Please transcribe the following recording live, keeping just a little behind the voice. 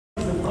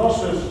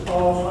process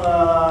of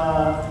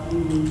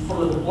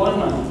for the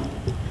deployment.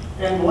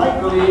 And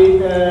likely,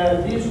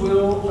 this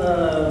will,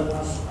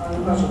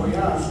 as we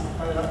asked,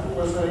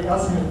 was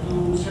asked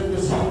to set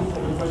the scene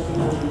for the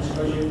questions and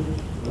discussion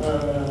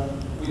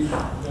with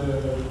the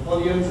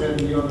audience and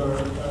the other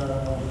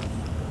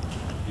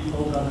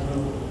people that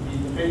will be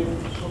debating.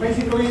 So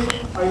basically,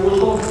 I will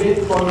talk a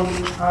bit on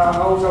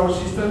how is our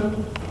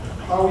system,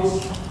 how is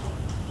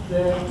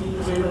the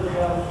integrated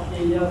health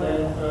area,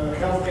 the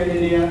healthcare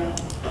area,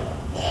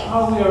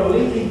 how we are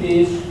linking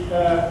this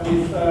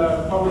with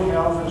public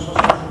health and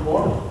social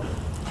support,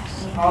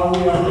 how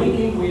we are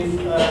linking with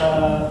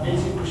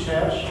basic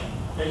research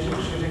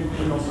in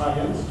clinical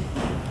science,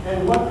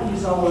 and what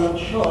is our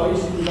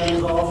choice in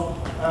terms of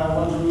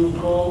what we will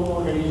call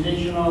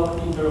organizational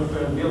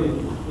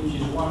interoperability, which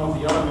is one of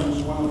the elements,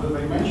 one of the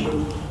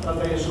dimensions that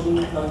I assume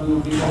that we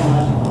will be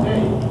analyzing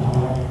today.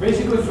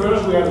 Basically,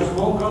 first, we are a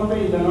small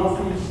country in the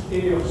northeast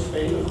area of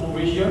Spain, a small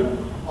region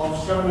of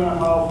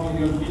 7.5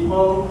 million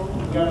people.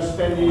 We are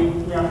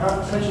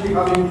essentially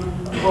having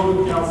a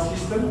public health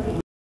system.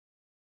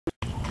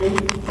 And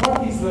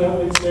what is the,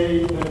 let's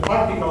say, the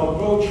practical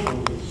approach for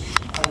this?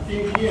 I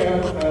think here,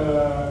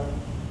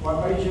 what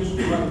I just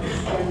would like to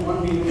spend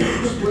 1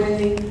 minute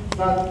explaining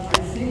that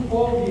I think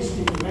all these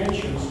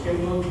interventions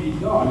cannot be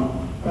done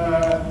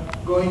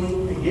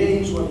going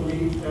against what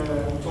we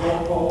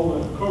call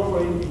the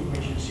corporate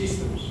information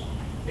systems.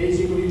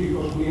 Basically,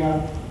 because we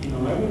are in a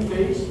learning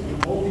phase,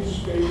 and all this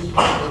space is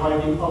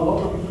providing a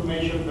lot of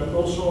information, but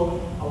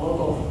also a lot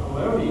of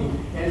learning.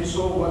 And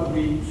so what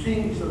we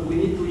think is that we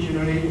need to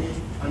generate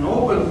an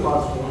open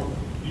platform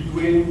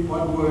between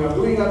what we are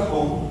doing at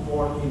home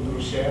or in the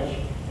research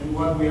and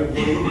what we are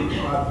doing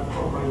at the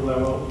corporate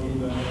level in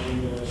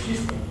the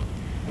system.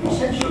 And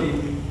essentially,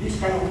 this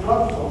kind of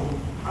platform,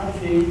 I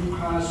think,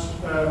 has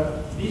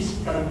these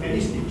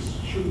characteristics,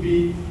 should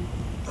be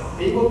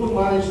able to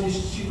manage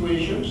these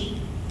situations,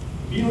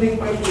 be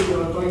linked with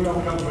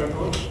electronic health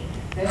records,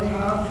 and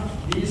have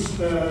these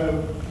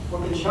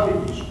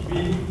potentialities,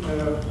 be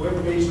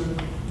web-based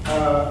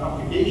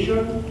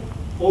application,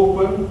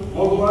 open,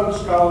 modular,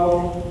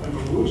 scalable, and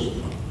robust,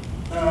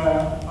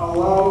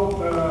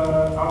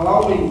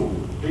 allowing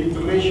the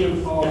integration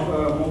of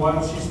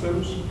mobile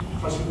systems,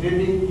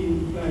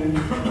 facilitating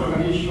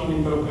organizational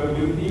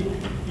interoperability,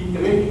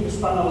 integrating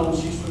standalone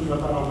systems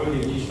that are already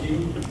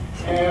existing,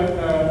 and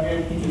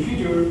in the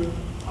future,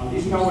 and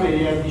this in our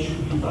area, it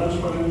should be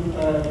transparent,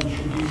 it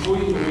should be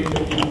fully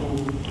integrated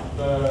into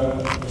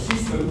the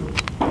system,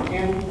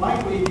 and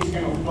likely this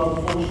kind of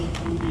platforms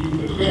should be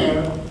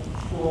prepared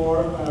for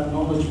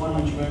knowledge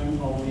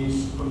management of these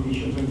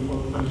conditions and for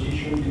the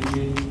transition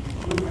between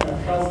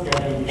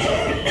healthcare and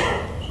research.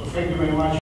 So thank you very much.